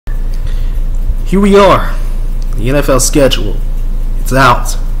here we are. The NFL schedule. It's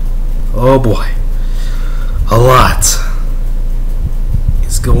out. Oh boy. A lot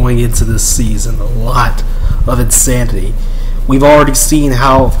is going into this season. A lot of insanity. We've already seen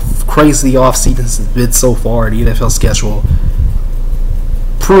how crazy the offseason has been so far. The NFL schedule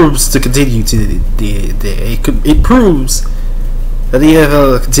proves to continue to it proves that the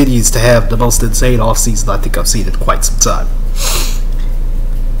NFL continues to have the most insane offseason I think I've seen in quite some time.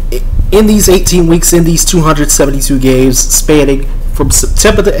 In these 18 weeks, in these 272 games, spanning from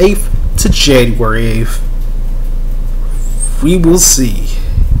September the 8th to January 8th, we will see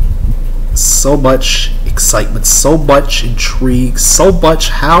so much excitement, so much intrigue, so much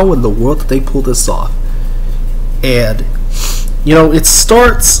how in the world did they pull this off. And, you know, it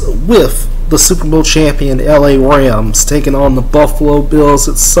starts with the Super Bowl champion LA Rams taking on the Buffalo Bills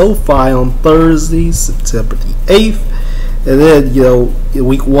at SoFi on Thursday, September the 8th. And then, you know,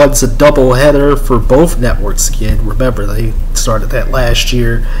 week one's a doubleheader for both networks again. Remember, they started that last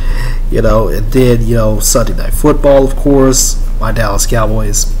year, you know. And then, you know, Sunday Night Football, of course. My Dallas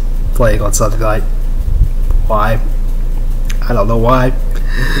Cowboys playing on Sunday night. Why? I don't know why.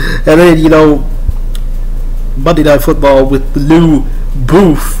 And then, you know, Monday Night Football with the new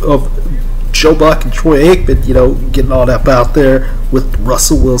booth of Joe Buck and Troy Aikman, you know, getting all that out there with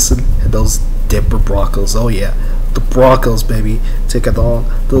Russell Wilson and those Denver Broncos. Oh, yeah. The Broncos, baby, taking on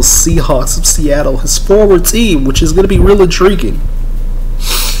those Seahawks of Seattle, his former team, which is going to be real intriguing.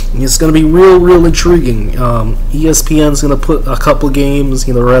 It's going to be real intriguing. ESPN's going to put a couple games,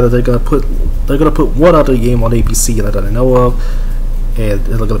 you know, rather they're going to put one other game on ABC that I know of, and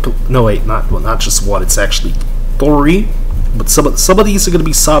they're going to put not just one. It's actually 3, but some of these are going to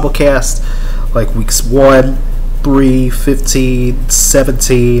be simulcast, like weeks 1, 3, 15,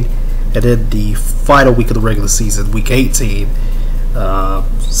 17. And then the final week of the regular season, week 18.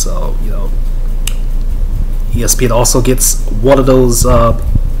 So, you know, ESPN also gets one of those,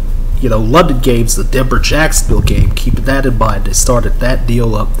 you know, London games, the Denver-Jacksonville game. Keeping that in mind, they started that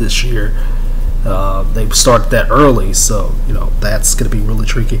deal up this year. They started that early, so, you know, that's going to be really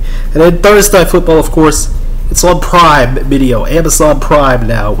tricky. And then Thursday Night Football, of course, it's on Prime Video, Amazon Prime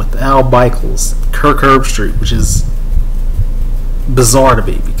now, with Al Michaels, Kirk Herbstreit, which is bizarre to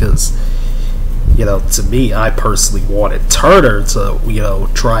me because, you know, to me, I personally wanted Turner to, you know,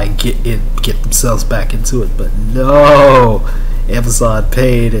 try and get themselves back into it, but no, Amazon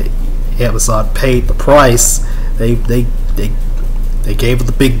paid the price. They gave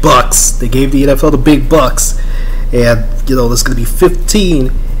the big bucks. They gave the NFL the big bucks, and you know, there's going to be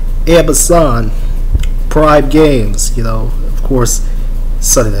 15 Amazon Prime games. You know, of course,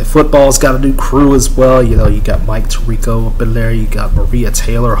 Sunday Night Football's got a new crew as well. You know, you got Mike Tirico up in there. You got Maria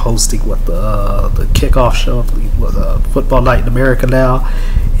Taylor hosting the kickoff show, Football Night in America now.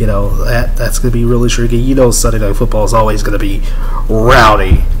 You know, that's going to be really tricky. You know, Sunday Night Football is always going to be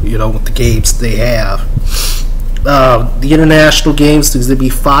rowdy, you know, with the games they have. The international games, there's going to be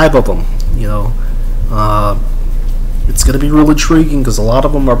 5 of them, you know. It's going to be real intriguing because a lot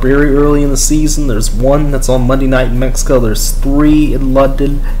of them are very early in the season. There's one that's on Monday night in Mexico. There's 3 in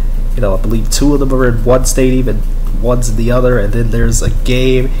London. You know, I believe 2 of them are in one stadium and one's in the other. And then there's a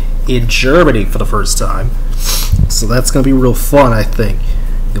game in Germany for the first time. So that's going to be real fun, I think.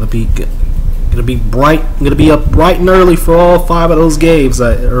 Going to be bright. Going to be up bright and early for all 5 of those games,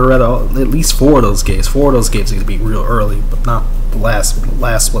 or at least 4 of those games. 4 of those games are going to be real early, but not the last one. The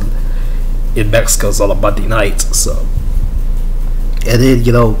last one in Mexico is on a Monday night. So, and then,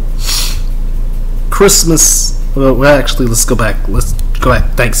 you know, Christmas. Well, actually, let's go back.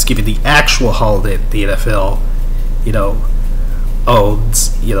 Thanksgiving, the actual holiday that the NFL, you know,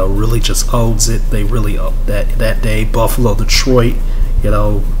 owns. You know, really just owns it. They really own that day. Buffalo, Detroit. You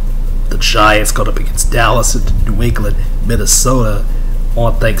know, the Giants going up against Dallas and New England, Minnesota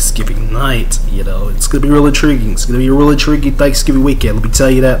on Thanksgiving night. You know, it's going to be real intriguing. It's going to be a really intriguing Thanksgiving weekend. Let me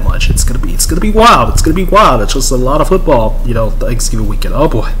tell you that much. It's going to be wild. It's going to be wild. It's just a lot of football. You know, Thanksgiving weekend. Oh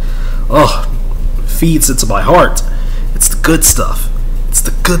boy, feeds into my heart. It's the good stuff. It's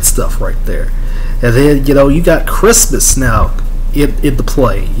the good stuff right there. And then, you know, you got Christmas now in the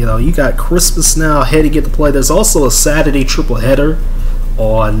play. You know, you got Christmas now heading into play. There's also a Saturday triple header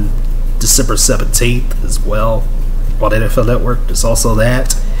on December 17th as well on NFL Network. There's also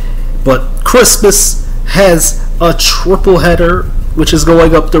that. But Christmas has a triple header, which is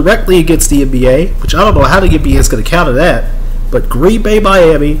going up directly against the NBA, which I don't know how the NBA is going to counter that. But Green Bay,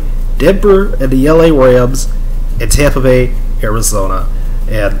 Miami, Denver, and the LA Rams, and Tampa Bay, Arizona.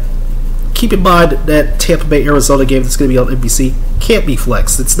 And keep in mind that Tampa Bay, Arizona game that's going to be on NBC can't be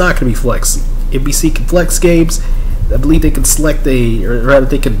flexed. It's not going to be flexed. NBC can flex games. I believe they can select or rather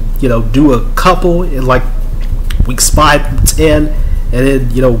they can, do a couple in like weeks 5 and 10,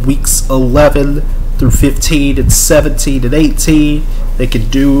 and then, weeks 11 through 15 and 17 and 18, they can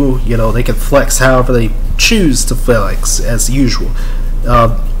do, they can flex however they choose to flex as usual.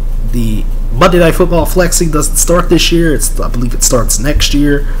 The Monday Night Football flexing doesn't start this year. I believe it starts next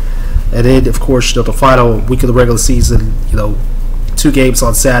year. And then, of course, the final week of the regular season, 2 games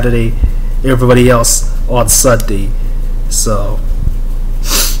on Saturday, everybody else on Sunday. So,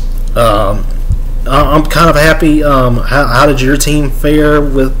 I'm kind of happy. How did your team fare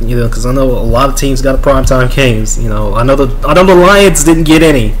with, because I know a lot of teams got primetime games. I know the Lions didn't get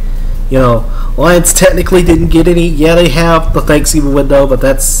any. Lions technically didn't get any. Yeah, they have the Thanksgiving window, but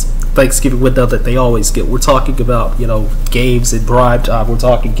that's Thanksgiving window that they always get. We're talking about, games in prime time. We're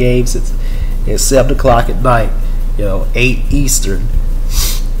talking games at 7 o'clock at night, 8 Eastern.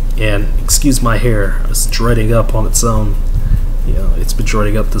 And excuse my hair, it's dreading up on its own. It's been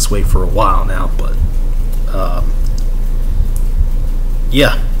dreading up this way for a while now, but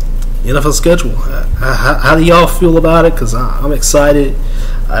yeah, NFL schedule. How do y'all feel about it? Because I'm excited.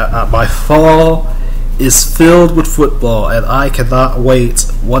 My fall is filled with football, and I cannot wait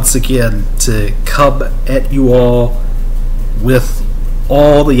once again to come at you all with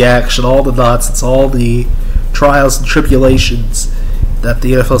all the action, all the nonsense, all the trials and tribulations that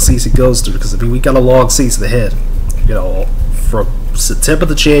the NFL season goes through. Because we got a long season ahead, from September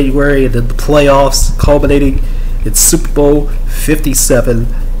to January, and then the playoffs culminating in Super Bowl 57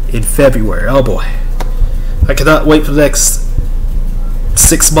 in February. Oh boy, I cannot wait for the next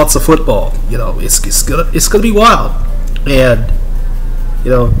 6 months of football. It's gonna be wild, and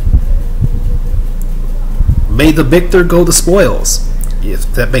may the victor go the spoils, if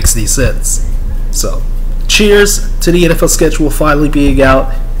that makes any sense. So, cheers to the NFL schedule finally being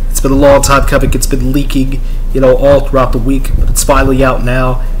out. It's been a long time coming. It's been leaking, all throughout the week, but it's finally out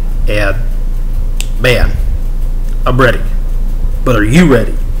now, and man, I'm ready. But are you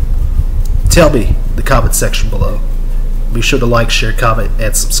ready? Tell me in the comment section below. Be sure to like, share, comment,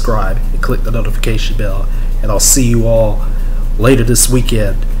 and subscribe, and click the notification bell. And I'll see you all later this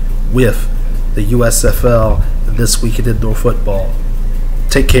weekend with the USFL and This Week in Indoor Football.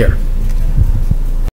 Take care.